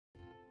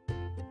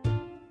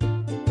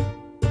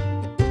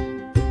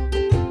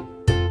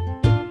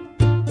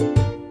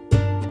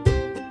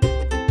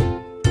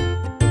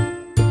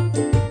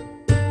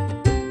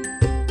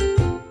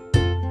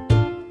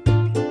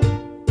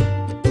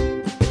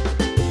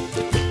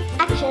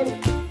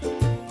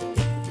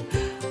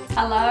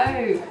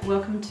Hello,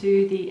 welcome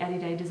to the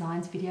Addydae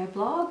Designs video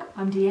blog.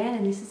 I'm Deanne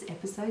and this is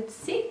episode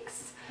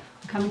 6.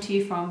 I'm coming to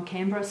you from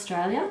Canberra,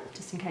 Australia,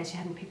 just in case you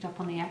hadn't picked up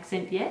on the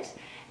accent yet.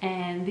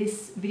 And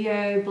this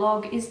video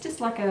blog is just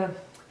like a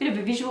bit of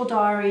a visual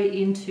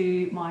diary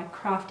into my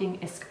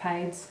crafting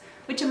escapades,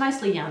 which are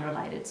mostly yarn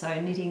related, so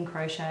knitting,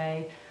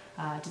 crochet,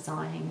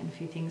 designing and a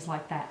few things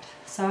like that.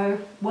 So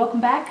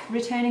welcome back,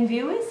 returning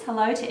viewers.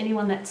 Hello to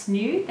anyone that's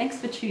new. Thanks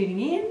for tuning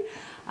in.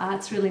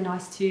 It's really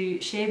nice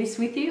to share this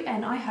with you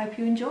and I hope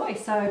you enjoy.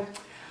 So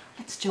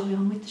let's jolly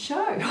on with the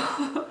show.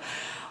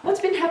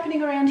 What's been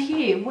happening around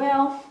here?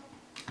 Well,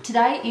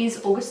 today is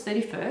August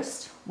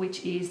 31st,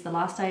 which is the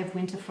last day of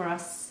winter for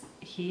us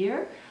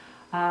here.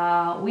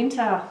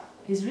 Winter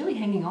is really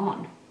hanging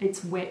on.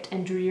 It's wet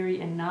and dreary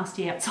and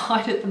nasty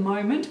outside at the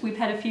moment. We've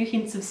had a few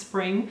hints of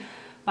spring,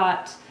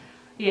 but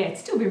yeah,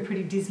 it's still been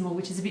pretty dismal,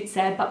 which is a bit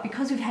sad. But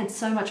because we've had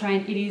so much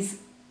rain, it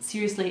is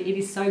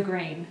so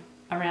green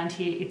around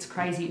here. It's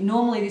crazy.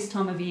 Normally this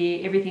time of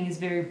year, everything is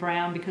very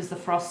brown because the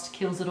frost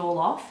kills it all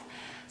off.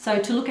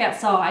 So to look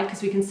outside,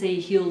 because we can see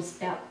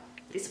hills out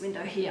this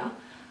window here,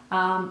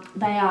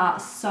 they are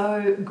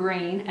so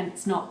green, and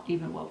it's not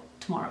even, well,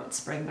 tomorrow it's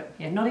spring, but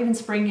yeah, not even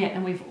spring yet,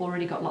 and we've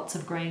already got lots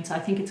of green. So I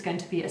think it's going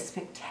to be a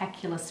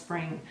spectacular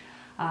spring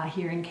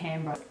here in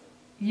Canberra.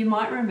 You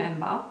might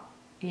remember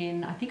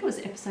in, I think it was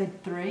episode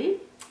 3,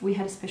 we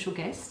had a special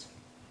guest,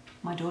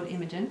 my daughter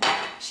Imogen.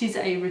 She's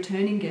a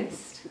returning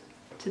guest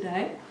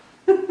today.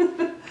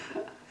 Here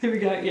we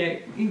go. Yeah,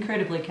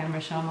 incredibly camera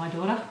shy, my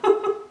daughter.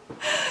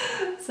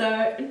 So,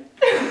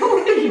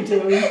 what are you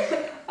doing?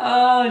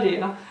 Oh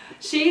dear.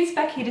 She's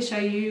back here to show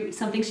you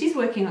something she's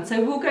working on.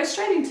 So we'll go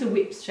straight into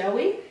WIPs, shall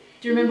we?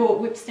 Do you remember what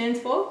WIP stands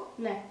for?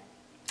 No.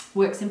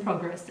 Works in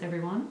progress,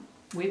 everyone.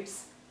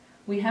 WIPs.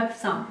 We have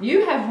some.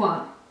 You have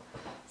one.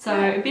 So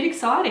a bit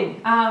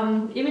exciting.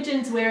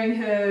 Imogen's wearing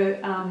her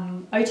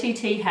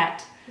OTT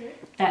hat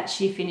that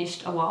she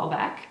finished a while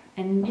back.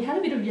 And you had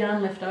a bit of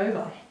yarn left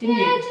over, didn't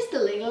you? Yeah, just a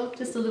little.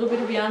 Just a little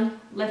bit of yarn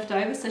left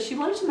over. So she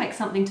wanted to make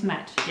something to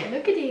match. Yeah.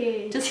 Look at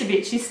it. Just a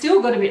bit. She's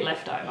still got a bit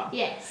left over.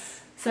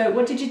 Yes. So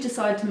what did you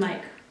decide to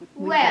make?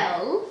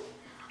 Well,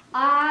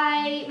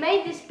 I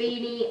made this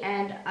beanie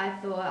and I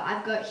thought,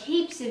 I've got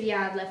heaps of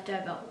yarn left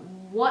over.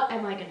 What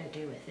am I going to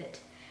do with it?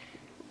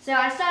 So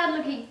I started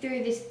looking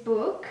through this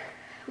book,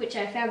 which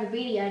I found the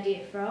beanie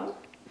idea from.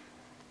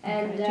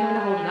 And okay, do you want to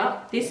hold it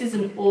up? This is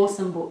an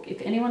awesome book.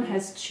 If anyone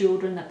has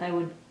children that they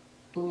would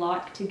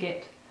like to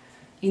get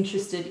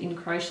interested in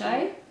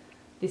crochet,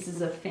 this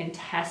is a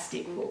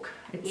fantastic book.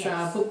 It's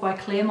a book by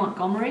Claire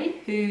Montgomery,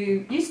 who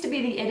used to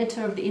be the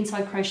editor of the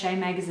Inside Crochet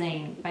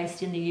magazine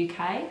based in the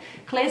UK.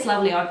 Claire's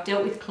lovely. I've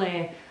dealt with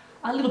Claire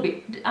a little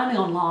bit, only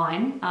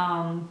online.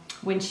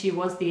 When she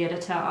was the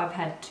editor, I've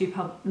had two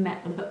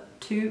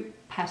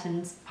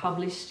patterns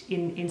published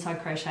in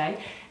Inside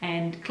Crochet,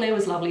 and Claire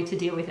was lovely to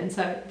deal with, and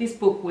so this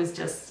book was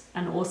just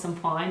an awesome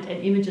find,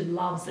 and Imogen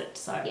loves it.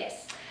 So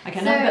yes. Okay,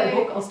 enough about the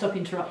book. I'll stop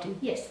interrupting.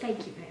 Yes,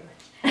 thank you very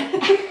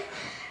much.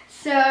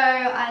 So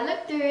I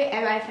looked through it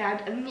and I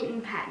found a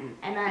mitten pattern,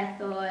 and I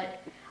thought,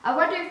 I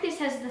wonder if this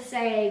has the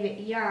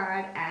same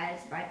yarn as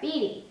my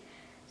beanie.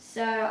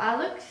 So I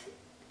looked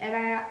and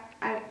I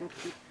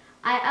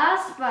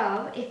asked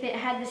Bob if it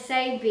had the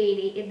same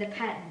beanie in the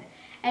pattern,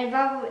 and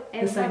Bob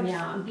the same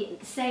yarn. Yeah,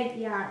 the same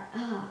yarn.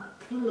 Oh,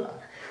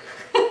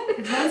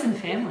 it runs in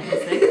family, you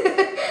see.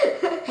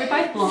 We're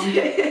both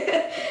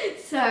blonde.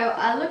 So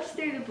I looked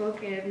through the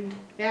book and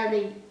found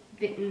the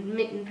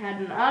mitten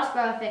pattern. I asked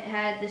Bob if it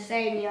had the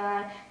same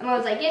yarn, and I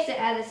was like, yes, it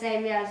had the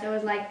same yarn. So I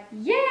was like,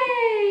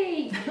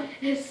 yay!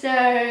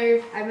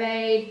 So I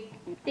made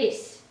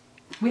this.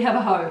 We have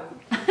a hoe.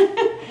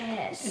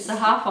 Yes. It's a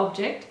half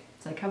object,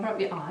 so cover up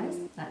your eyes.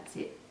 That's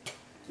it.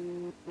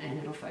 And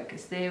it'll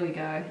focus. There we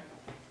go.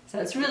 So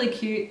it's really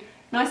cute.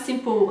 Nice,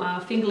 simple,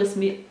 fingerless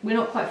mitt. We're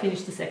not quite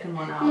finished the second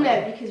one, are we?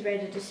 No, because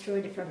Rada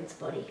destroyed it from its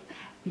body.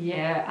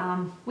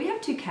 Yeah, we have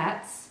 2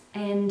 cats,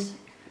 and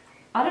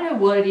I don't know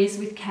what it is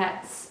with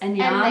cats and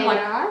yarn. And like,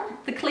 yarn.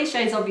 The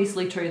cliche is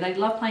obviously true. They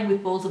love playing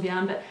with balls of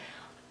yarn, but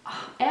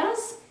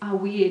ours are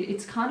weird.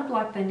 It's kind of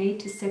like they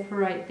need to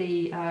separate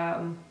the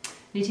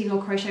knitting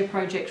or crochet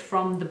project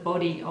from the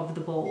body of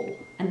the ball,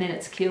 and then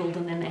it's killed,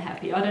 and then they're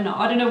happy. I don't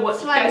know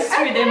what goes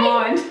through their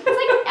mind. It's like,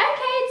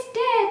 okay, it's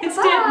dead. It's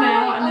dead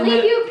now. And I'll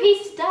leave you a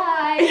piece to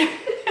die.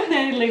 And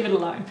then leave it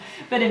alone.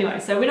 But anyway,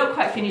 so we're not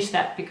quite finished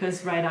that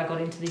because Radar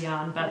got into the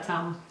yarn. But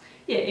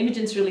yeah,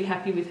 Imogen's really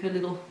happy with her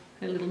little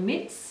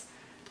mitts,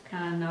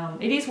 and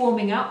it is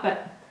warming up,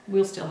 but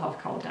we'll still have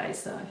cold days,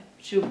 so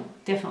she'll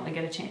definitely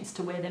get a chance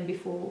to wear them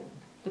before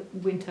the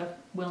winter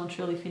well and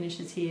truly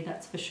finishes here.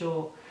 That's for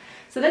sure.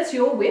 So that's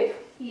your WIP.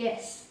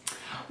 Yes.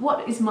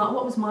 What was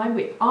my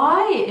WIP?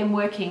 I am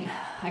working.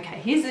 Okay,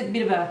 here's a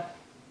bit of a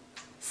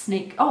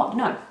sneak. Oh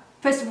no!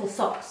 First of all,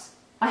 socks.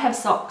 I have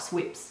socks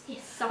WIPs.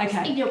 Yes, socks.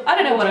 Okay. I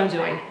don't know what I'm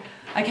doing.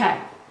 Okay.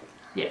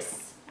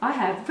 Yes. I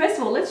have. First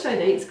of all, let's show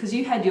these because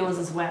you had yours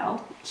as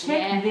well.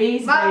 Check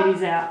these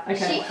ladies out.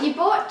 Okay. You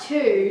bought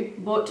 2.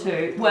 Bought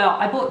 2. Well,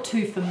 I bought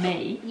 2 for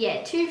me.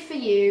 Yeah, 2 for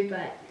you,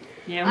 but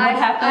Yeah, what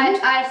happened?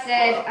 I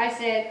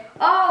said,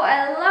 oh,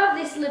 I love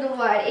this little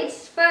one.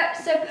 It's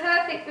so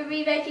perfect for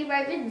me making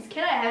my mittens.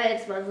 Can I have it?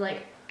 It smells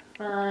like,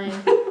 fine.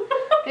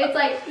 It's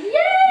like, yay!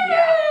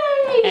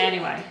 Yeah.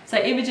 Anyway, so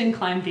Imogen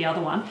claimed the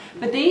other one.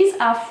 But these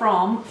are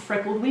from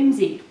Freckled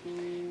Whimsy.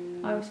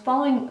 I've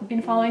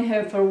been following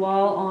her for a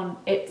while on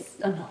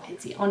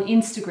on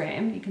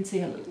Instagram. You can see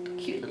her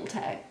cute little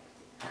tag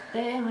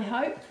there, I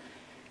hope.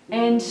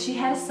 And she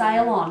had a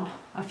sale on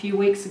a few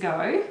weeks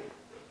ago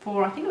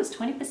for, I think it was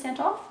 20%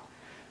 off.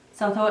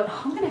 So I thought,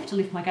 oh, I'm going to have to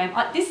lift my game.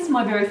 This is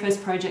my very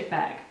first project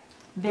bag.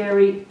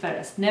 Very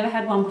first. Never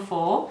had one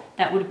before.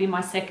 That would have been my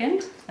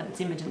second. But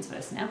it's Imogen's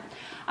first now.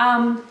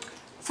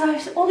 So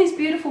all these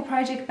beautiful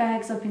project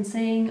bags I've been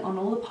seeing on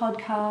all the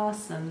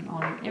podcasts and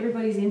on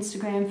everybody's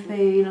Instagram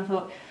feed, and I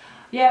thought,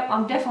 yeah,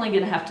 I'm definitely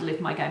going to have to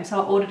lift my game.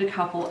 So I ordered a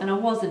couple and I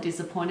wasn't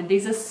disappointed.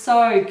 These are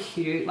so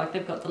cute. Like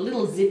they've got the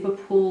little zipper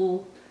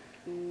pull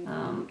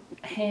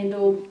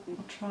handle.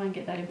 I'll try and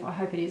get that in. I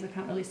hope it is. I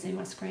can't really see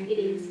my screen. It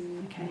is.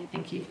 Okay,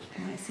 thank you,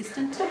 my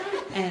assistant.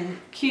 And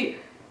cute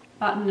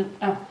button,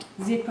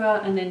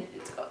 zipper, and then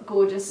it's got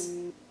gorgeous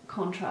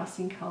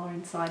contrasting colour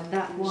inside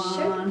that one.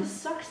 Show the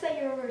socks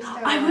that you're over.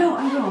 I will.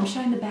 I'm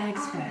showing the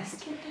bags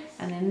first.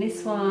 And then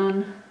this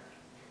one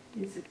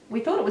is,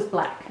 we thought it was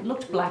black. It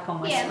looked black on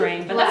my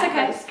screen, but that's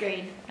okay.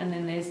 Screen. And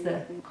then there's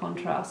the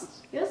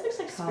contrast. Yours looks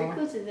like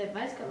sprinkles in there.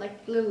 Mine's got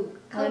like little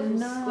colourful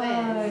squares.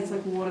 squares. It's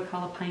like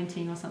watercolour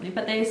painting or something.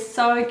 But they're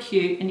so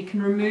cute, and you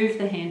can remove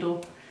the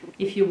handle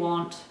if you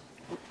want.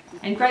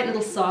 And great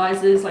little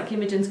sizes, like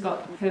Imogen's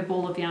got her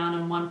ball of yarn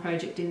on one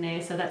project in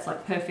there, so that's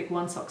like perfect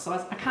one sock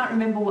size. I can't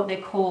remember what they're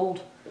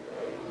called.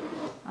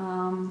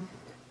 I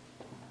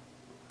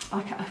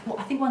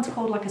think one's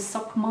called like a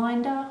sock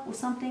minder or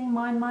something,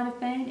 mine might have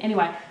been.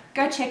 Anyway,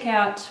 go check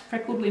out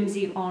Freckled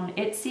Whimsy on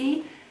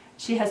Etsy.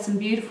 She has some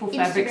beautiful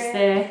fabrics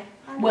there.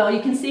 Well,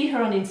 you can see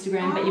her on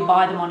Instagram, but you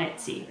buy them on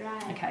Etsy.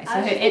 Right. Okay, so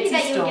I was her thinking Etsy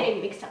that you store. were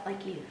getting mixed up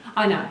like you.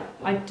 I know,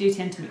 I do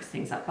tend to mix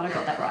things up, but I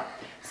got that right.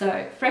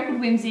 So Freckled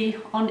Whimsy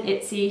on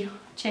Etsy,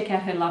 check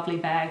out her lovely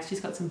bags.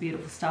 She's got some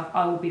beautiful stuff.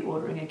 I will be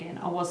ordering again.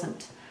 I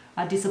wasn't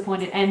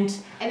disappointed. And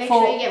make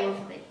sure you get one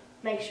for me.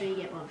 Make sure you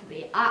get one for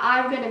me.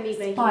 I'm going to be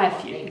making buy a more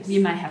few. things.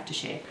 You may have to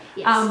share.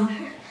 Yes.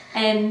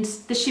 And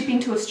the shipping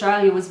to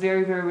Australia was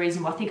very, very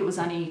reasonable. I think it was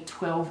only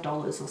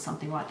 $12 or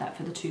something like that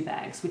for the 2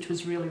 bags, which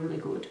was really, really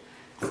good.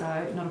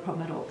 So not a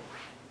problem at all.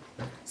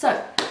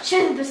 So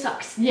show them the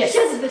socks. Yes.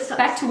 Show them the socks.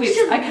 Back to whips.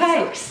 Show them Okay.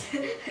 the socks.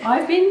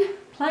 I've been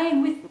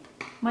playing with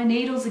my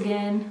needles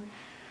again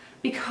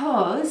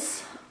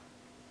because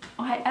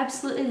I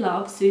absolutely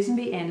love Susan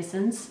B.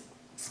 Anderson's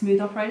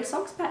Smooth Operator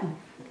Socks pattern.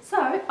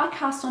 So I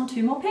cast on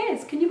 2 more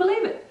pairs. Can you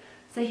believe it?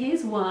 So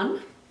here's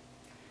one.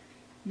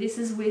 This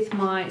is with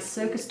my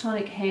Circus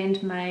Tonic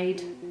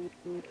handmade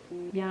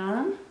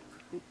yarn,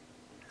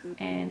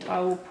 and I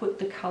will put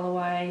the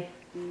colourway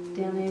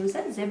down there. Was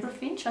that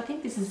Zebrafinch? I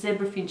think this is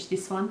Zebrafinch,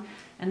 this one,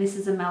 and this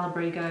is a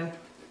Malabrigo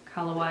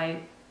colourway,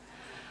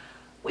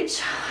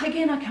 which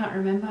again I can't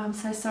remember. I'm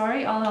so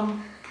sorry. I'll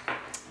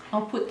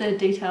put the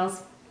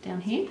details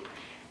down here,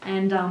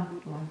 and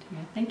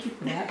thank you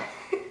for that.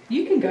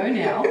 You can go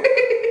now.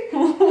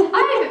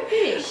 I haven't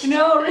finished.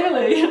 No,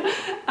 really.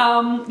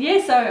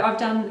 Yeah, so I've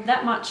done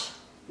that much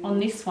on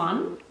this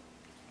one,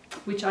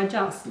 which I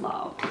just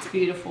love. It's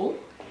beautiful.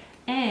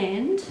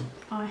 And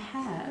I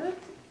have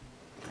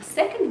a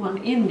second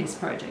one in this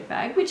project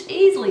bag, which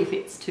easily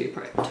fits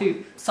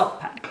two sock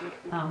pack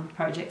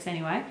projects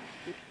anyway.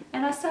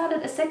 And I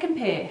started a second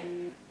pair.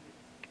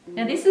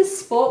 Now this is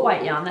sport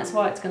weight yarn, that's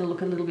why it's going to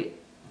look a little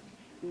bit,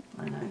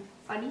 I don't know,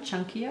 funny.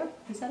 Chunkier?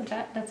 Is that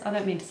bad? I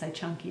don't mean to say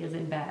chunky as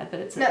in bad, but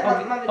it's, No,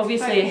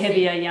 obviously a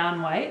heavier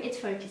yarn weight. It's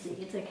focusing,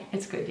 it's okay.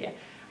 It's good, yeah.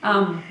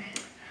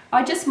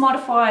 I just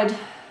modified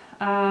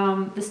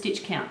the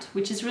stitch count,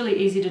 which is really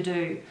easy to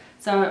do.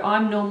 So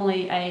I'm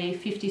normally a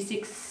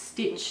 56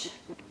 stitch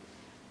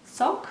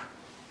sock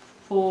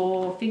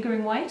for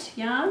fingering weight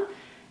yarn,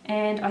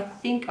 and I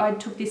think I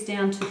took this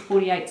down to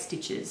 48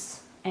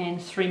 stitches and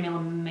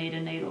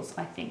 3mm needles,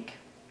 I think.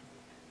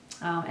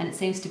 And it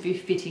seems to be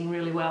fitting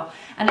really well.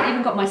 And I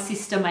even got my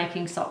sister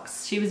making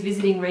socks. She was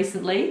visiting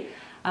recently,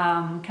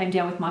 came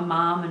down with my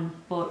mum and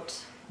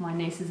brought my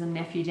nieces and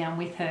nephew down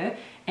with her,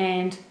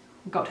 and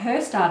got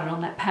her started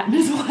on that pattern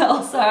as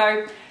well.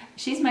 So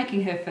she's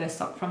making her first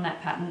sock from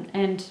that pattern,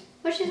 and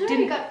but she's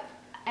already got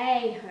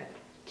a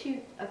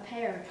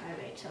pair of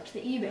homemade socks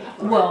that you made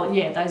for her. Well,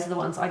 yeah, those are the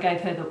ones. I gave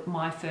her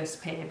my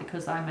first pair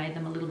because I made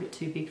them a little bit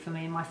too big for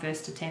me in my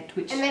first attempt,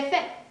 which... And they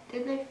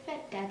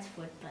fit Dad's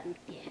foot, but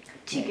yeah,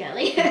 too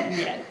girly.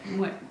 Yeah,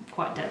 weren't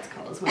quite Dad's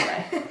colours, were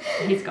they?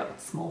 He's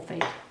got small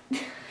feet.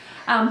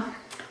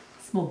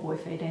 Small boy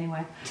feet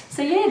anyway.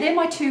 So yeah, they're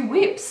my 2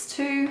 whips.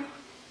 2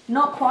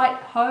 not quite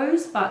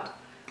hose, but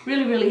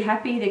really, really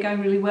happy. They're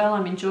going really well.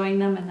 I'm enjoying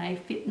them, and they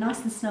fit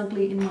nice and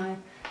snugly in my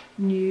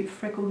new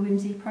Freckled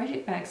Whimsy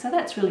project bag. So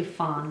that's really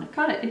fun.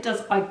 It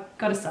does, I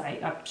gotta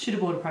say, I should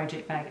have bought a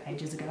project bag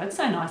ages ago. It's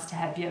so nice to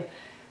have your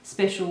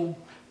special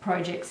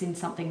projects in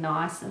something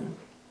nice, and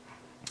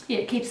yeah,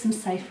 it keeps them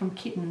safe from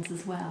kittens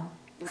as well.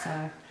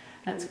 So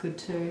that's good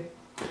too.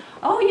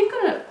 Oh, you've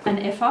got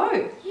an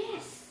FO.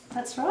 Yes.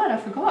 That's right, I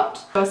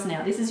forgot.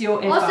 Now, this is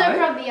your FO.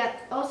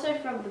 Also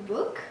from the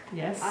book.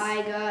 Yes.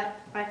 I got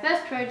my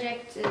first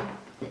project,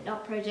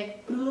 not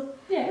project.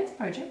 Yeah, it's a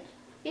project.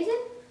 Is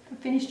it? A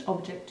finished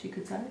object, you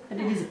could say. But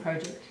it is a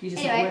project. You're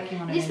just anyway, not working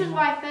on it this anymore.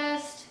 was my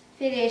first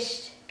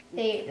finished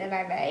thing that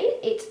I made.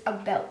 It's a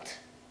belt,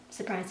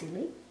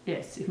 surprisingly.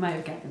 Yes, you may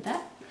have gathered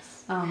that.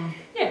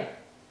 Yeah.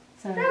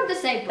 So From the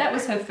same book. that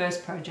was her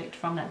first project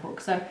from that book.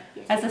 So,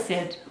 Yes. as I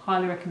said,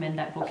 highly recommend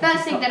that book.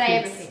 First thing that I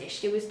ever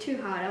finished. It was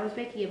too hard. I was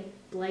making a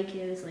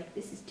blanket. I was like,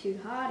 this is too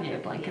hard. Yeah,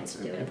 blankets are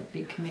a bit of a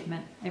big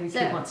commitment. Every So-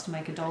 kid wants to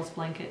make a doll's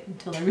blanket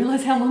until they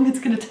realise how long it's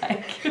going to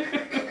take.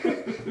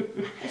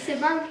 I said,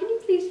 Mum, can you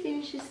please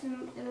finish this?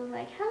 And I'm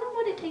like, how long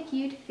would it take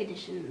you to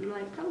finish? And I'm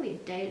like, probably a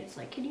day. It's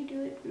like, can you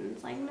do it? And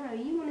it's like, no,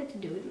 you wanted to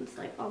do it. And it's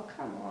like, oh,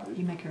 come on.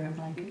 You make your own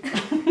blanket.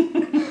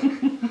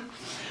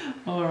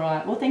 All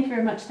right. Well, thank you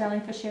very much,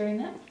 darling, for sharing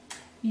that.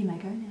 You may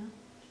go now.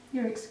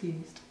 You're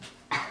excused.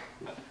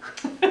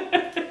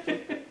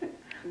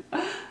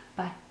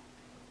 Bye.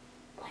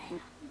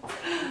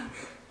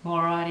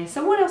 Alrighty.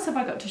 So what else have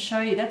I got to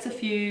show you? That's a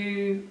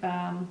few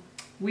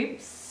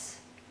whips.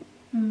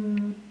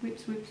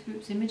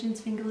 Whips.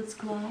 Imogen's fingerless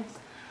gloves.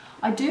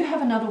 I do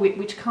have another whip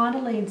which kind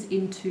of leads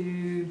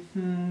into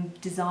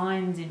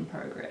designs in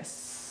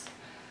progress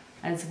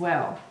as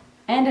well.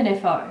 And an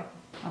FO.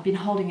 I've been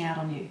holding out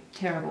on you.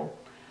 Terrible.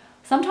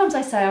 Sometimes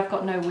I say I've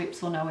got no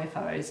whips or no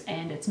FOs,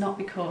 and it's not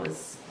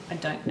because I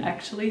don't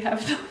actually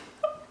have them.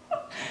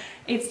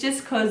 It's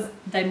just because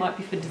they might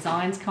be for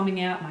designs coming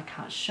out and I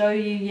can't show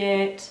you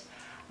yet.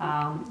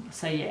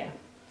 So yeah,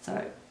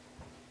 so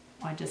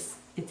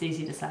it's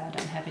easy to say I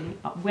don't have any.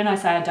 When I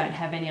say I don't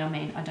have any, I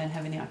mean I don't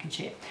have any I can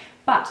share.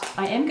 But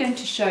I am going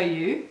to show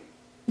you,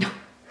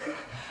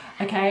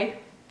 okay,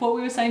 what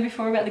we were saying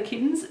before about the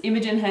kittens.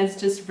 Imogen has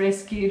just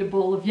rescued a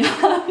ball of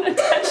yarn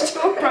attached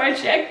to a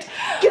project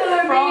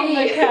from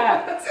the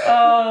cats.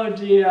 Oh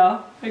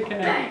dear.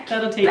 Okay,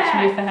 that'll teach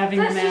me for having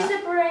them out. First you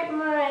separate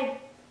my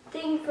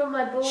thing from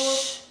my ball.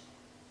 Shh.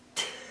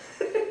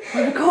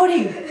 We're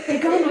recording.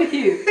 They're gone with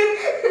you.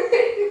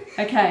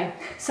 Okay,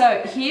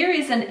 so here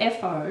is an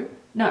FO,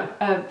 no,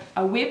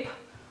 a whip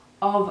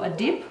of a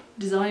dip,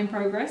 design in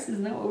progress,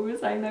 isn't that what we were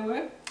saying they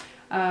were?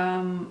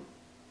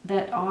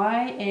 That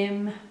I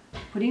am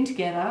putting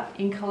together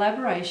in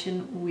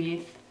collaboration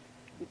with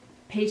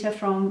Peter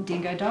from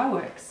Dingo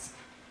Dyeworks.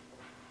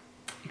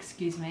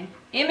 Excuse me.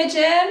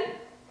 Imogen!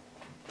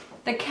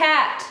 The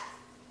cat!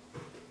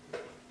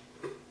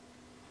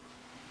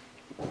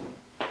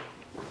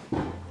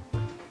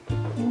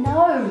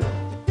 No!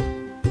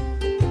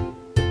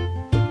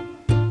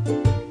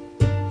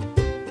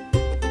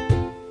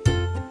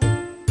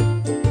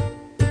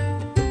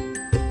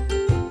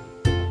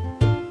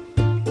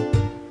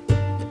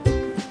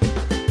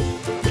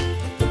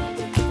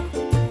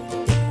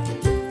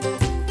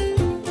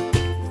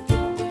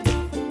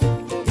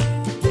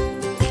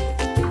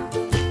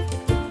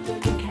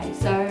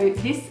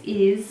 This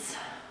is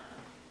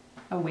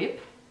a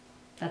whip,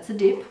 that's a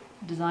dip,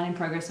 design in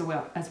progress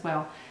as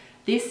well.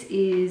 This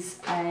is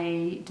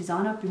a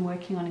design I've been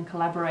working on in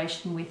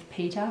collaboration with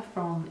Peter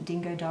from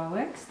Dingo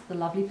Dyeworks, the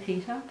lovely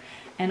Peter.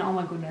 And oh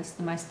my goodness,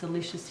 the most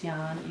delicious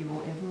yarn you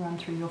will ever run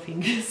through your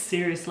fingers,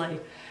 seriously.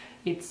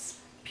 It's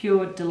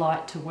pure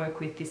delight to work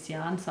with this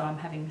yarn, so I'm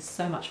having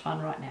so much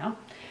fun right now.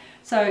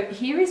 So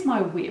here is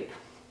my whip.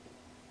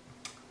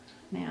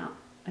 Now,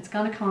 it's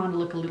going to kind of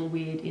look a little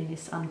weird in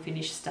this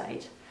unfinished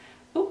state.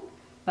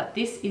 But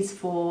this is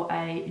for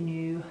a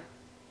new,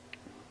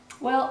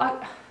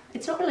 well,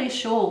 it's not really a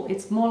shawl,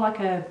 it's more like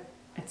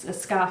it's a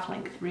scarf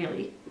length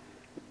really.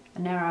 A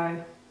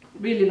narrow,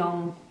 really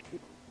long,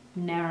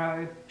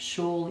 narrow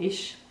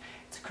shawl-ish.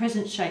 It's a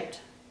crescent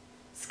shaped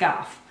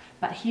scarf.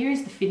 But here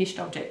is the finished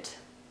object.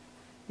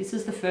 This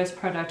is the first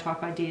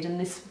prototype I did, and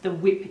the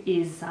whip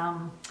is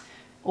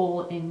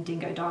all in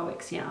Dingo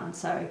Dyeworks yarn.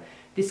 So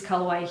this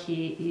colourway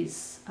here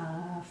is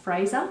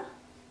Fraser.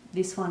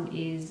 This one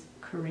is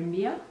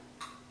Corimbia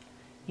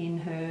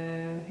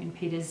in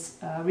Peter's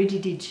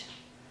Ridgy-Dig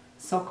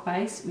sock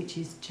base, which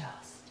is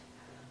just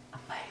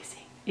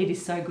amazing. It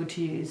is so good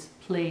to use.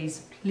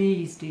 Please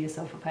do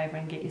yourself a favour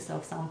and get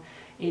yourself some.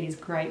 It is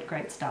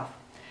great stuff.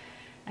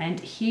 And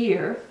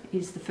here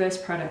is the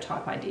first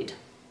prototype I did,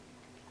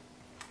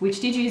 which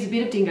did use a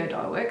bit of Dingo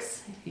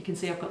Dyeworks. You can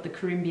see I've got the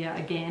Corimbia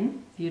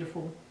again,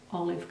 beautiful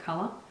olive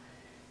colour.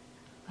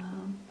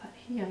 But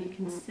here you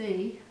can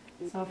see,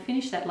 so I've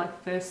finished that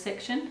like first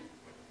section,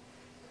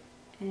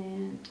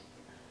 and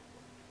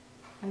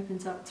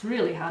opens up. It's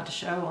really hard to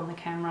show on the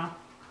camera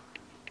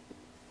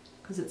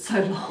because it's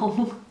so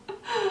long.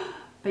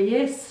 But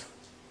yes,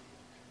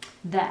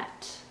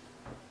 that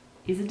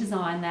is a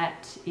design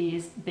that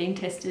is being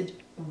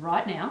tested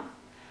right now.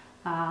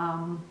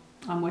 I'm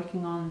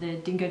working on the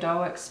Dingo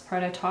Dyeworks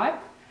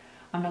prototype.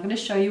 I'm not going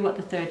to show you what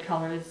the third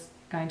colour is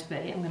going to be.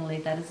 I'm going to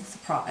leave that as a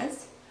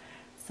surprise.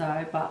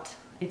 So, but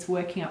it's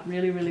working up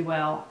really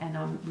well, and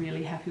I'm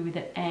really happy with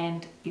it,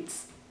 and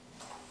it's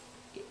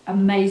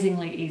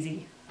amazingly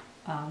easy.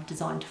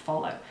 design to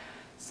follow.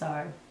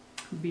 So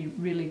it'd be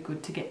really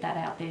good to get that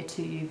out there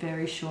to you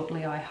very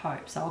shortly, I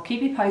hope. So I'll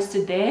keep you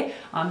posted there.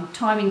 I'm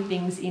timing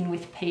things in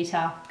with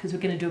Peter because we're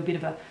going to do a bit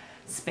of a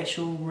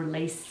special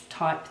release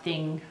type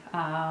thing,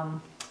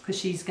 because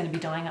she's going to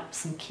be dyeing up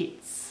some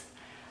kits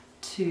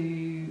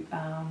to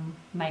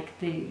make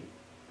the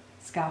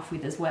scarf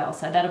with as well,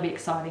 so that'll be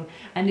exciting.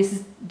 And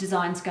this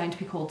design's going to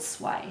be called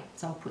Sway,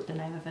 so I'll put the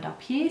name of it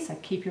up here, so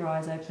keep your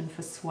eyes open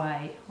for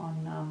Sway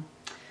on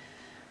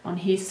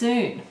here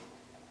soon.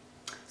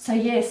 So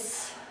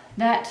yes,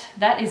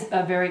 that is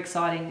a very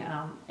exciting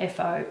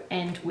FO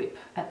and whip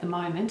at the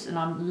moment, and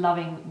I'm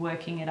loving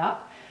working it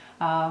up.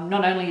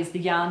 Not only is the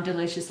yarn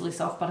deliciously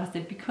soft, but I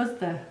said because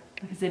the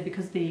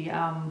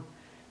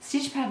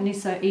stitch pattern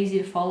is so easy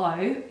to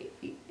follow,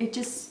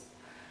 it's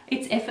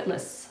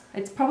effortless.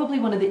 It's probably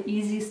one of the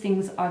easiest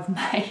things I've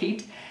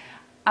made,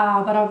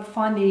 but I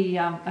find the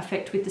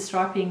effect with the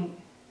striping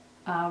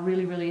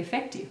really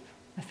effective.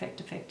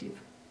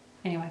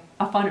 Anyway,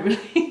 I find it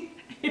really,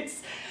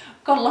 it's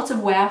got lots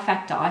of wow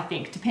factor, I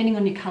think, depending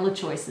on your colour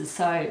choices.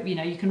 So, you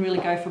know, you can really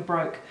go for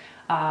broke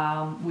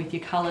with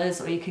your colours,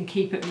 or you can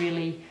keep it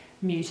really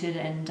muted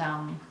and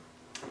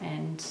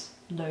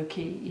low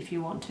key if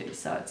you want to.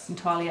 So it's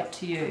entirely up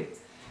to you.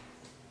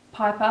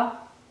 Piper,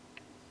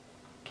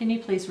 can you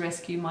please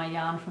rescue my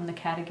yarn from the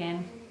cat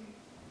again?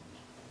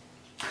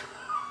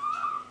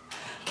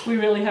 We're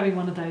really having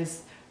one of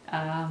those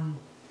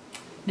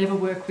never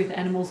work with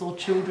animals or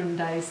children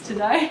days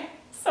today.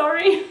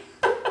 Sorry.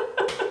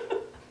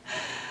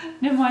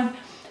 Never mind.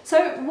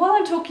 So while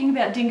I'm talking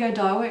about Dingo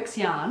Dyeworks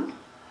yarn,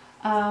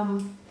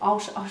 I'll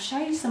show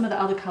you some of the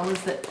other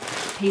colours that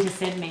Peter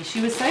sent me.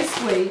 She was so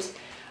sweet.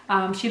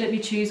 She let me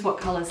choose what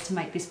colours to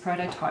make this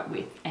prototype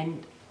with,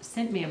 and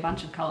sent me a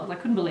bunch of colours. I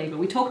couldn't believe it.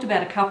 We talked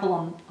about a couple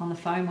on the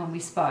phone when we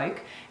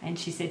spoke, and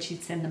she said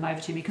she'd send them over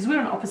to me because we're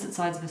on opposite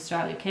sides of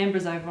Australia.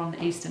 Canberra's over on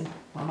the eastern,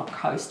 well, not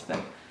coast, but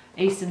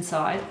eastern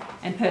side,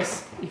 and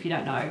Perth's, if you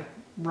don't know,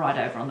 right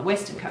over on the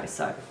western coast.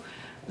 So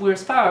we're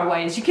as far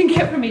away as you can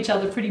get from each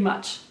other pretty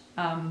much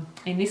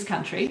in this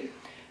country.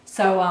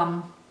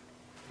 So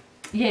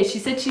yeah, she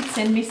said she'd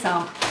send me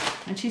some,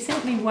 and she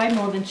sent me way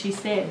more than she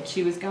said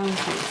she was going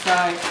to.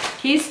 So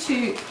here's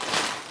two.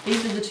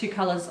 These are the two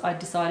colours I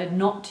decided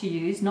not to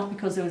use, not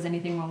because there was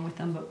anything wrong with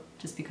them, but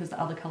just because the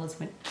other colours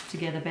went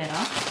together better.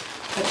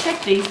 But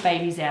check these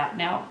babies out.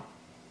 Now,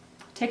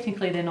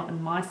 technically they're not in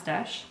my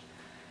stash,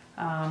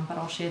 but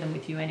I'll share them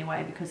with you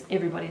anyway because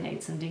everybody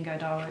needs some Dingo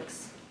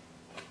Dyeworks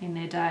in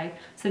their day.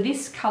 So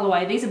this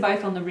colourway, these are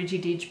both on the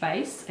Rigididge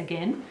base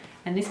again,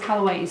 and this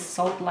colourway is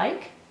Salt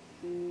Lake.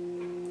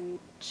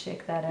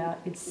 Check that out.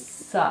 It's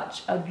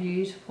such a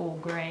beautiful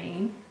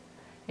green.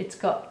 It's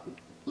got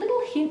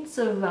little hints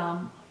of,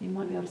 you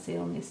might be able to see it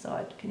on this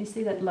side. Can you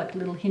see that, like,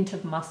 little hint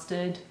of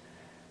mustard?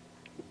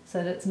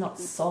 So that it's not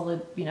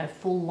solid, you know,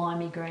 full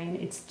limey green.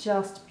 It's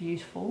just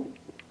beautiful.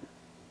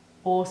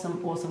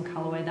 Awesome, awesome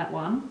colourway, that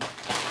one.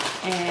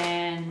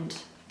 And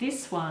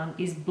this one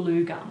is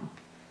Blue Gum,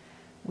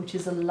 which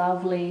is a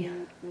lovely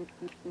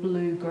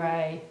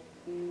blue-grey.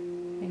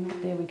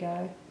 There we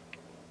go.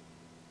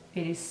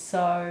 It is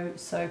so,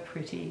 so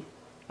pretty.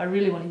 I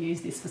really want to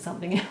use this for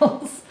something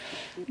else.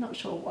 Not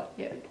sure what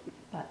yet,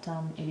 but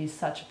it is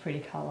such a pretty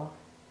colour.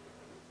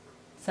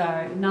 So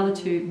another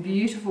two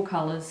beautiful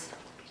colours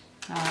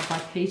by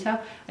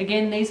Peter.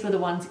 Again, these were the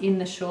ones in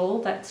the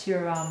shawl. That's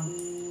your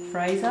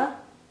Fraser.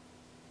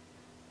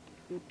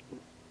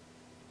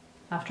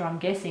 After, I'm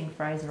guessing,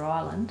 Fraser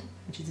Island,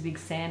 which is a big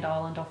sand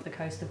island off the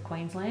coast of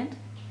Queensland,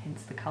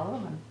 hence the colour.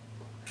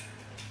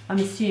 I'm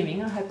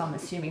assuming, I hope I'm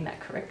assuming that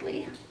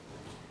correctly.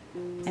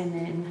 And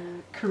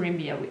then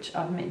Carimbia, which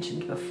I've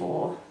mentioned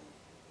before.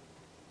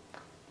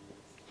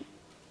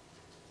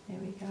 There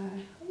we go.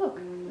 Look,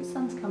 the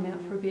sun's come out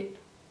for a bit.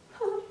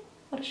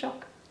 What a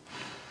shock.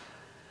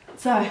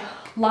 So,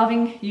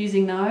 loving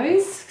using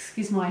those.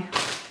 Excuse my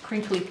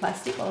crinkly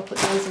plastic while I put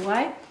those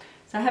away.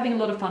 So having a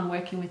lot of fun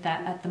working with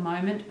that at the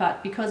moment,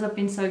 but because I've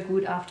been so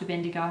good after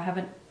Bendigo, I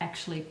haven't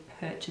actually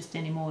purchased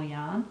any more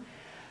yarn,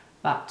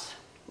 but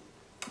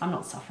I'm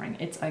not suffering.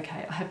 It's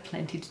okay. I have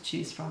plenty to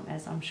choose from,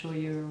 as I'm sure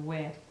you're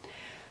aware.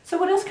 So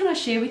what else can I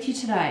share with you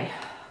today?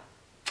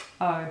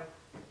 Oh,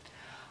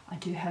 I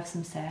do have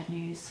some sad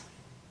news.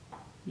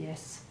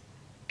 Yes.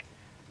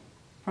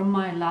 From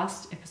my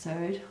last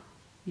episode,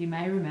 you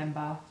may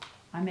remember,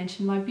 I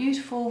mentioned my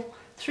beautiful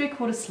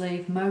 3/4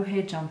 sleeve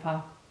mohair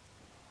jumper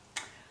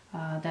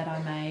that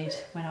I made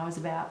when I was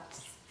about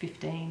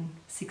 15,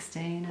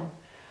 16, and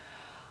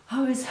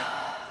I was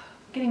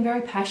getting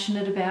very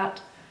passionate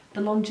about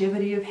the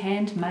longevity of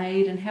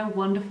handmade and how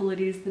wonderful it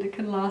is that it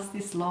can last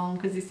this long,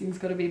 because this thing's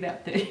got to be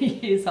about 30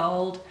 years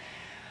old.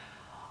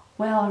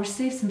 Well, I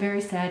received some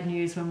very sad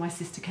news when my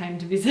sister came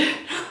to visit.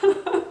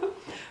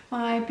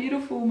 My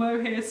beautiful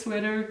mohair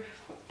sweater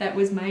that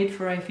was made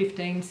for a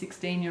 15,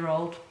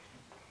 16-year-old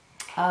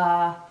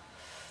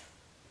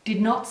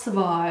did not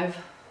survive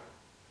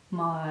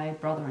my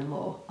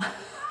brother-in-law.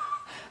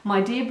 My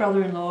dear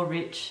brother-in-law,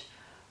 Rich,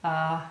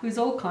 who's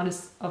all kind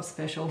of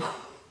special.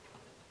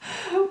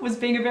 was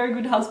being a very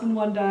good husband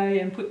one day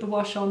and put the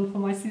wash on for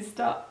my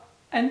sister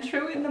and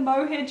threw in the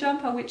mohair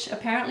jumper, which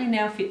apparently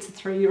now fits a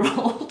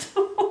 3-year-old.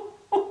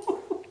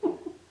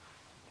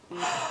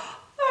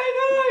 I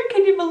know,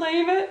 can you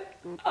believe it?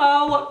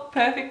 Oh, what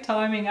perfect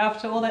timing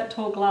after all that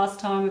talk last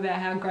time about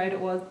how great it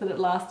was that it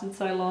lasted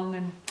so long,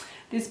 and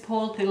this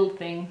poor little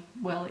thing,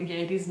 well, yeah,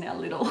 it is now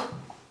little,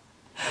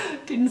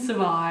 didn't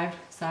survive.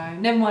 So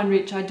never mind,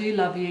 Rich, I do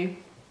love you,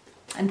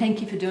 and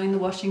thank you for doing the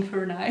washing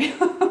for Renee.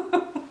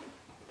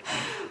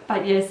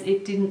 But yes,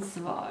 it didn't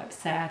survive,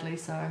 sadly,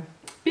 so a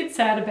bit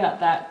sad about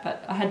that,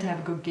 but I had to have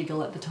a good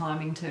giggle at the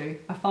timing too.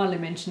 I finally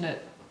mentioned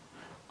it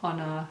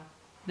on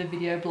the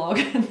video blog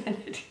and then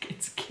it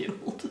gets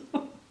killed.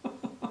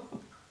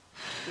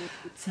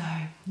 So,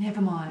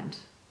 never mind.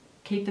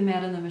 Keep them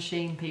out of the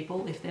machine,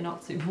 people, if they're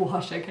not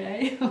superwash,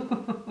 okay?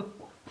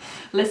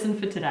 Lesson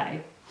for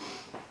today.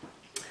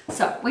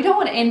 So, we don't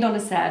want to end on a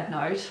sad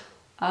note.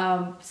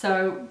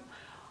 So,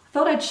 I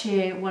thought I'd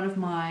share one of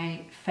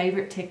my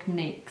favourite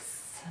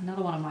techniques.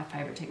 Another one of my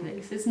favourite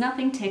techniques. It's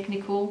nothing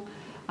technical.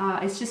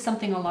 It's just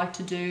something I like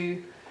to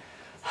do.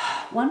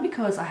 One,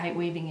 because I hate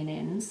weaving in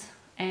ends.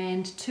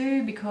 And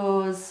two,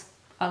 because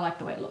I like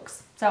the way it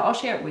looks. So, I'll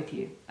share it with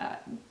you.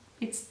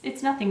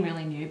 It's nothing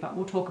really new, but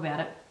we'll talk about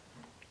it.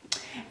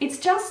 It's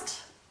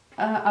just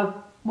a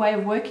way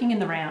of working in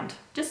the round,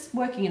 just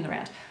working in the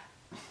round.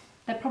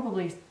 That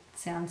probably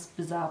sounds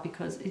bizarre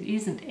because it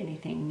isn't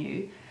anything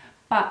new,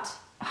 but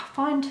I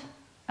find,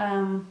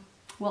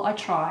 well, I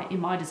try in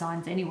my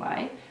designs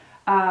anyway,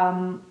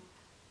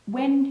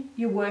 when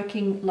you're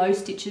working low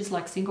stitches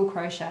like single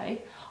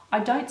crochet, I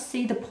don't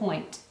see the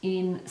point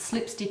in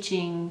slip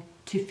stitching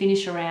to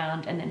finish a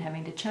round and then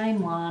having to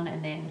chain one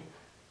and then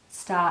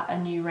start a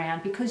new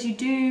round, because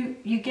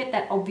you get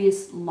that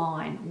obvious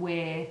line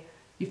where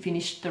you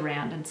finish the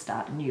round and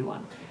start a new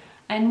one.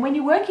 And when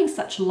you're working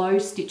such low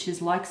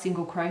stitches like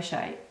single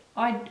crochet,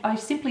 I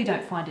simply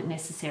don't find it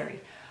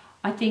necessary.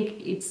 I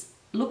think it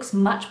looks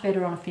much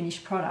better on a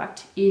finished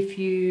product if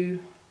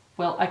you,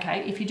 well,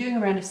 okay, if you're doing a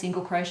round of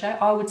single crochet,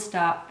 I would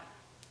start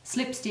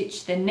slip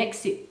stitch, then next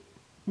stitch,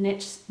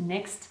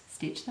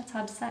 that's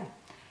hard to say,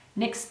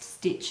 next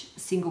stitch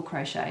single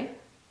crochet,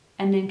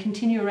 and then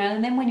continue around,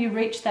 and then when you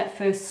reach that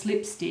first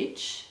slip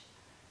stitch,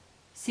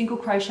 single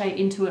crochet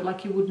into it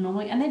like you would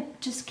normally, and then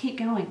just keep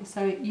going.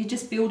 So you're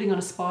just building on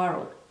a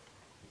spiral.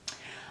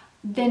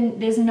 Then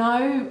there's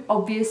no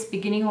obvious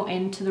beginning or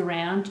end to the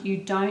round. You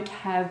don't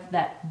have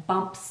that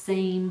bump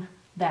seam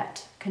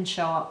that can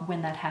show up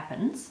when that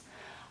happens.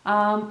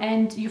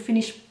 And your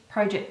finished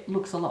project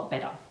looks a lot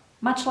better.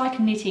 Much like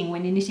knitting,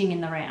 when you're knitting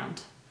in the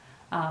round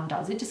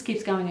does. It just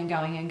keeps going and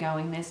going and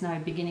going. There's no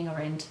beginning or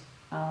end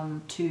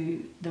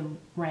to the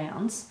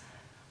rounds.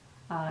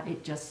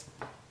 It just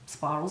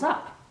spirals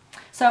up.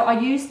 So I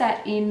use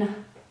that in,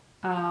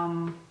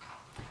 I'll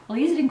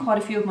use it in quite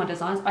a few of my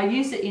designs. I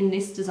use it in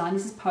this design.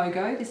 This is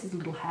Pogo, this is a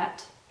little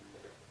hat.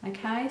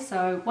 Okay,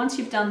 so once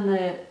you've done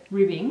the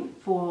ribbing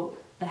for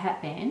the hat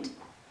band,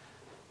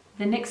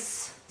 the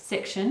next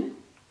section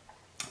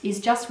is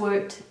just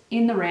worked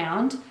in the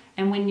round,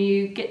 and when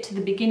you get to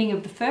the beginning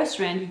of the first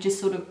round, you just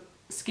sort of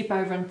skip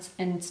over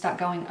and start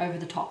going over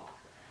the top.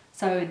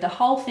 So the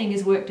whole thing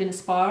is worked in a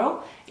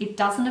spiral. It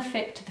doesn't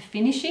affect the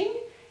finishing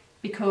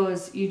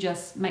because you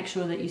just make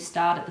sure that you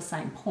start at the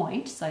same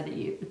point so that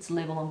it's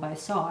level on both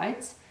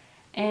sides,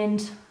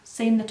 and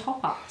seam the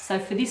top up. So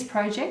for this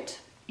project,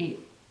 it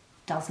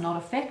does not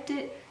affect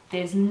it.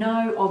 There's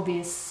no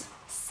obvious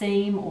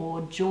seam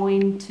or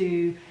join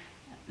to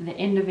the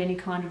end of any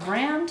kind of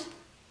round,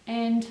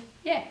 and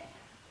yeah,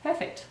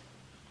 perfect.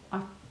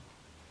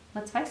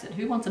 Let's face it,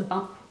 who wants a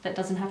bump that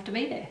doesn't have to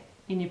be there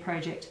in your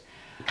project?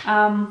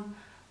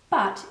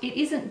 But it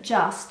isn't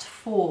just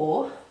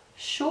for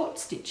short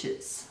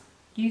stitches.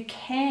 You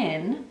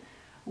can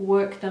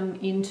work them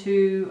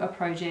into a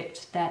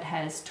project that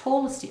has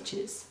taller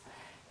stitches.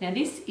 Now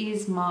this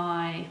is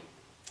my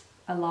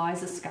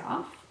Eliza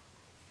scarf.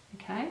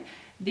 Okay,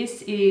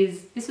 this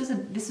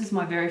was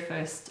my very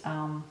first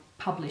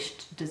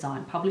published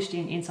design, published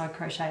in Inside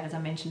Crochet, as I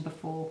mentioned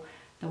before,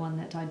 the one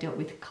that I dealt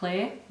with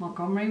Claire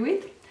Montgomery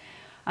with.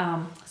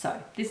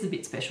 So this is a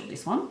bit special,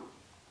 this one.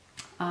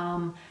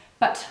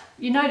 But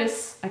you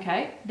notice,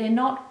 okay, they're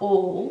not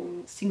all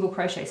single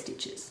crochet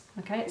stitches.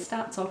 Okay, it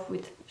starts off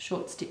with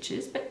short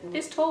stitches, but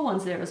there's tall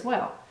ones there as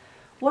well.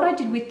 What I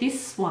did with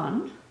this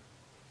one,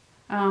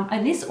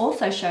 and this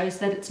also shows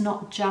that it's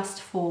not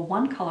just for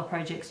one colour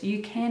projects.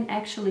 You can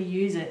actually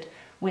use it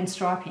when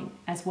striping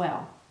as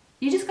well.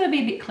 You just got to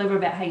be a bit clever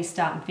about how you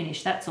start and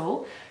finish, that's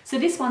all. So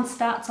this one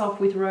starts off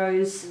with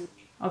rows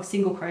of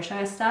single crochet.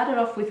 I started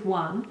off with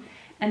one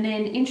and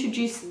then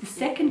introduced the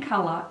second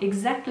colour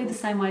exactly the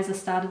same way as I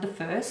started the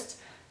first.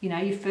 You know,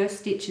 your first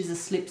stitch is a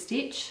slip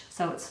stitch,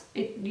 so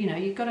you know,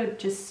 you've got to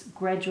just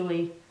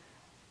gradually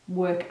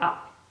work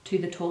up to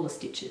the taller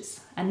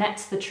stitches, and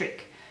that's the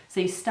trick. So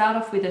you start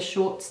off with a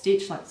short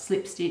stitch like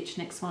slip stitch,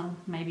 next one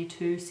maybe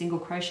 2 single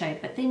crochet,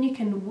 but then you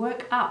can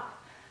work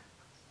up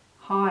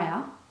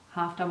higher,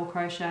 half double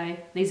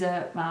crochet. These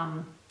are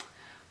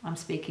I'm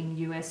speaking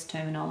US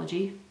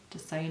terminology,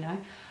 just so you know.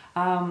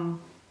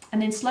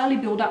 And then slowly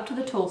build up to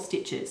the tall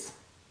stitches.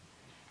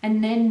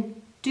 And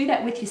then do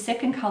that with your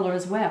second colour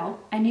as well,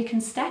 and you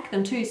can stack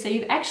them too. So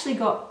you've actually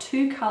got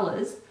two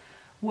colours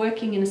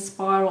working in a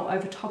spiral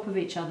over top of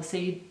each other. So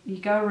you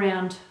go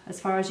around as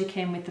far as you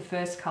can with the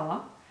first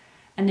colour,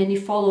 and then you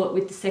follow it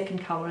with the second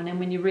colour, and then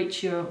when you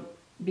reach your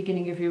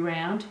beginning of your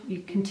round,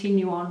 you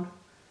continue on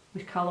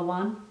with colour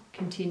one,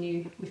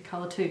 continue with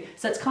colour two.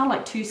 So it's kind of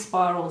like two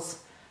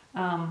spirals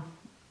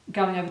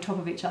going over top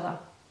of each other.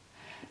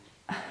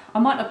 I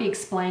might not be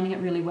explaining it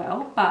really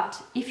well,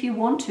 but if you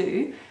want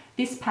to,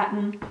 this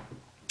pattern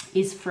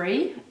is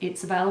free.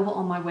 It's available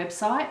on my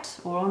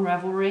website or on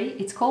Ravelry.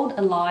 It's called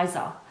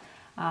Eliza.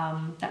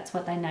 That's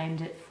what they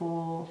named it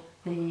for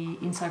the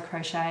Inside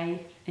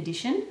Crochet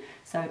edition.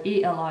 So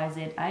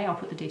E-L-I-Z-A, I'll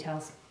put the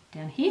details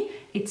down here.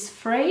 It's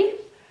free.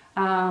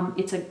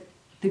 The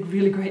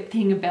really great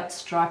thing about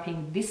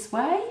striping this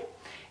way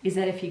is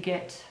that if you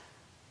get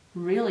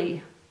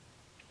really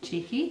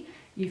cheeky,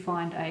 you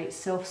find a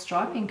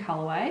self-striping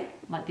colourway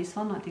like this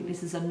one. I think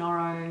this is a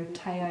Noro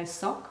Teo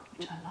sock,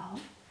 which I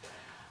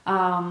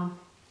love,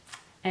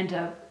 and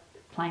a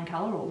plain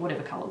colour or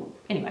whatever colour.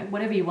 Anyway,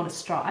 whatever you want to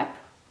stripe,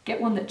 get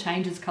one that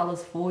changes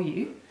colours for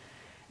you.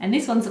 And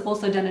this one's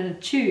also done in a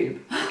tube.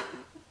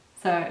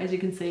 So as you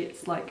can see,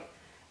 it's like,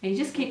 and you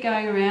just keep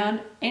going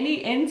around.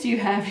 Any ends you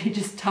have, you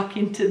just tuck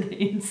into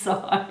the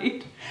inside,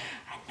 and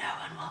no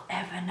one will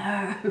ever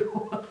know.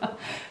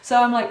 So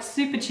I'm like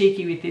super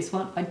cheeky with this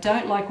one. I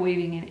don't like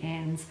weaving in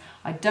ends.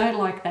 I don't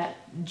like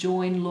that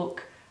join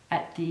look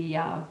at the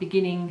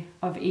beginning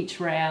of each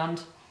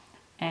round.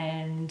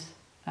 And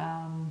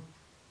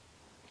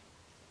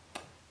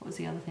what was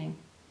the other thing?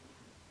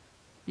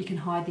 You can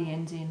hide the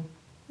ends in.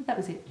 That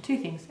was it. Two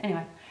things.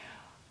 Anyway.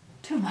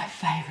 Two of my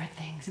favourite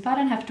things. If I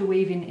don't have to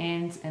weave in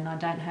ends and I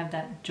don't have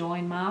that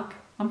join mark,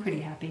 I'm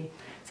pretty happy.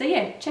 So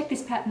yeah, check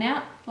this pattern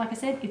out. Like I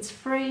said, it's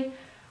free.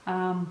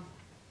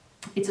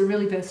 It's a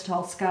really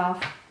versatile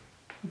scarf.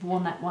 I've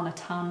worn that one a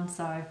ton,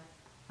 so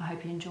I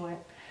hope you enjoy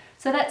it.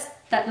 So that's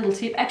that little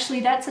tip.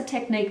 Actually, that's a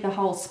technique, the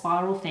whole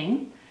spiral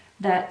thing,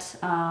 that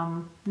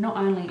not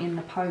only in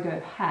the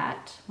pogo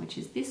hat, which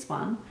is this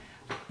one,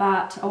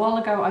 but a while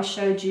ago I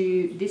showed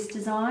you this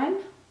design,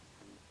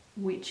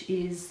 which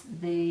is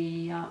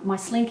the my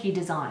slinky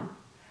design,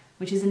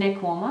 which is a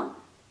neck warmer,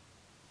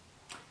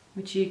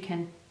 which you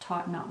can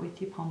tighten up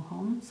with your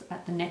pom-poms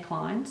at the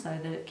neckline so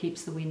that it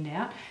keeps the wind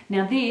out.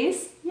 Now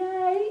this,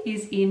 yay,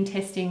 is in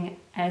testing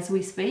as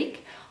we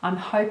speak. I'm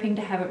hoping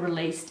to have it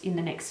released in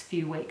the next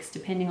few weeks,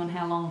 depending on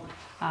how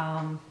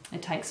long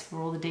it takes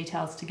for all the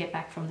details to get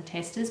back from the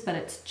testers, but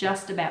it's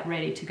just about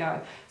ready to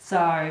go. So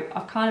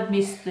I've kind of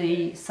missed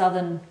the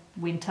southern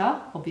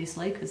winter,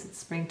 obviously, because it's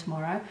spring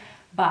tomorrow,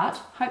 but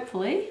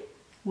hopefully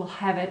we'll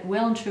have it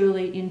well and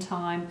truly in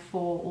time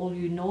for all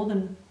you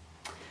northern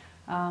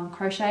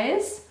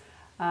crocheters,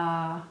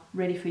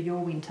 ready for your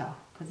winter,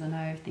 because I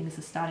know things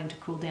are starting to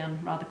cool down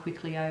rather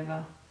quickly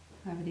over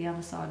the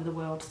other side of the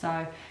world.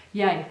 So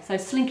yay. So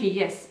Slinky,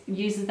 yes,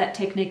 uses that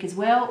technique as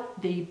well.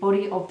 The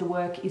body of the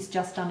work is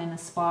just done in a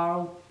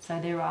spiral, so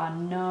there are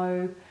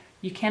no,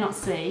 you cannot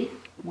see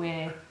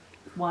where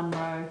one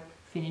row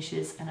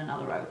finishes and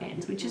another row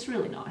ends, which is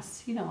really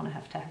nice. You don't want to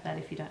have that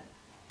if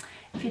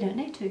you don't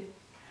need to.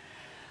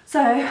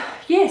 So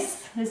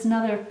yes, there's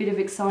another bit of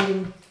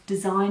exciting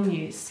design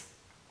news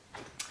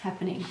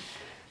happening.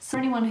 So for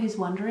anyone who's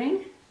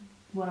wondering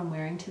what I'm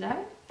wearing today,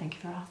 thank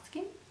you for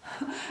asking.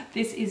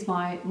 This is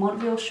my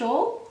Montville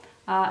shawl.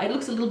 It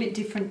looks a little bit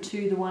different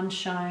to the one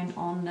shown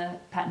on the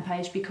pattern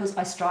page because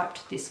I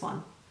striped this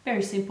one.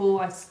 Very simple.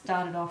 I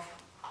started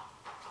off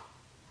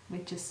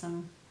with just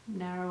some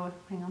narrower,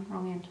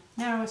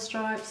 narrower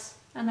stripes,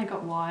 and they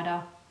got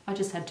wider. I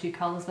just had two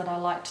colours that I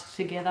liked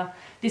together.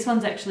 This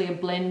one's actually a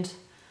blend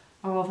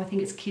of, I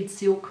think it's kid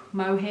silk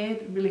mohair,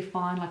 really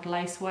fine, like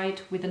lace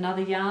weight, with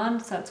another yarn,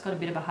 so it's got a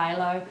bit of a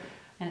halo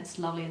and it's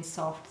lovely and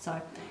soft.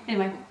 So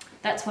anyway,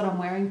 that's what I'm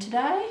wearing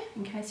today,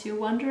 in case you're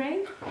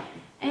wondering.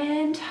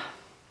 And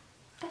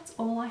that's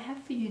all I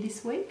have for you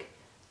this week.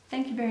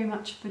 Thank you very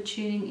much for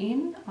tuning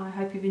in. I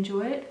hope you've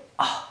enjoyed it.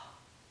 Oh,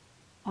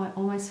 I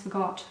almost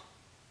forgot,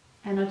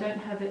 and I don't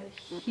have it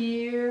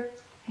here.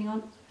 Hang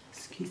on,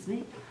 excuse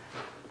me.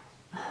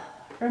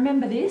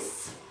 Remember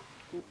this?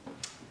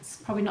 It's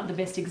probably not the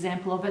best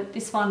example of it.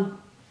 This one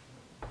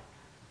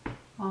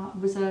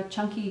was a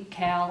chunky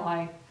cowl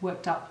I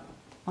worked up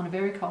on a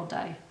very cold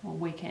day or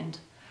weekend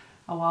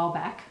a while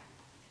back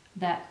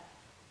that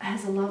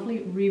has a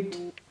lovely ribbed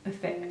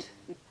effect.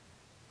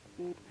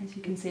 As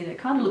you can see, that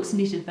kind of looks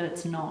knitted, but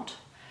it's not.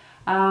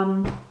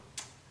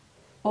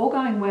 All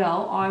going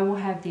well, I will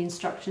have the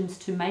instructions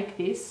to make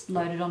this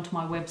loaded onto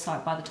my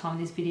website by the time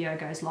this video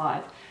goes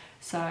live.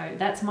 So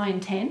that's my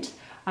intent.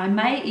 I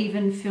may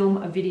even film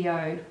a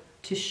video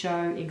to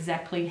show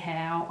exactly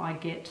how I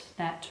get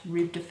that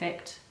ribbed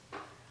effect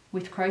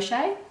with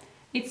crochet.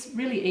 It's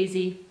really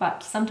easy,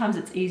 but sometimes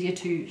it's easier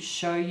to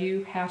show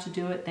you how to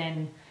do it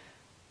than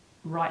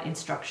write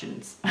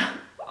instructions.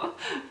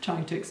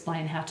 trying to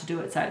explain how to do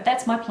it. So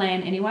that's my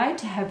plan anyway,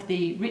 to have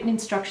the written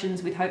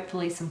instructions with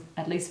hopefully some,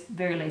 at least,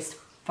 very least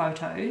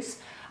photos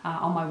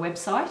on my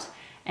website,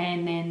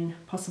 and then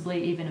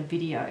possibly even a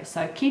video.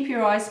 So keep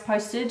your eyes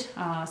posted,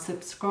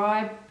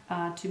 subscribe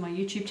to my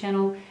YouTube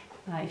channel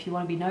if you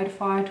want to be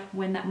notified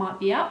when that might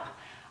be up.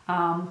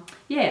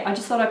 Yeah, I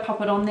just thought I'd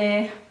pop it on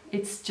there.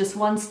 It's just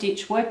one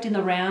stitch worked in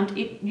the round.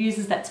 It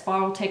uses that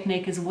spiral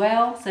technique as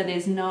well, so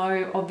there's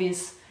no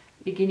obvious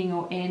beginning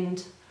or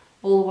end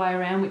all the way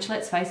around, which,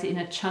 let's face it, in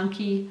a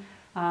chunky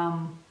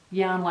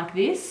yarn like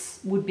this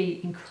would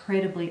be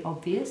incredibly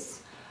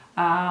obvious,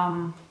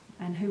 and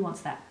who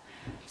wants that?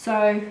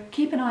 So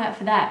keep an eye out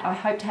for that. I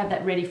hope to have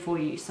that ready for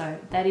you. So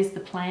that is the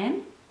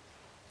plan.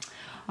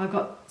 I've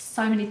got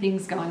so many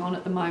things going on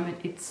at the moment,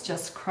 it's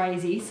just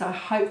crazy. So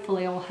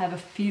hopefully I'll have a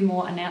few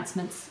more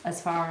announcements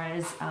as far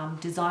as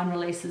design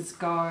releases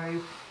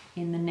go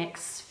in the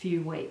next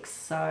few weeks.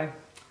 So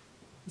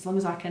as long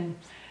as I can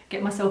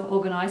get myself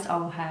organized, I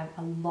will have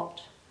a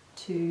lot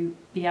to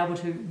be able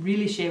to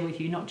really share with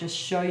you, not just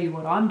show you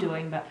what I'm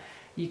doing, but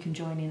you can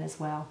join in as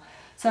well.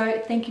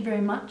 So thank you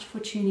very much for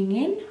tuning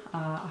in.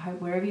 I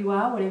hope wherever you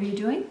are, whatever you're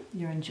doing,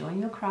 you're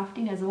enjoying your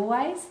crafting as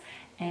always,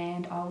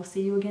 and I will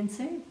see you again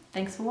soon.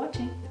 Thanks for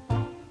watching.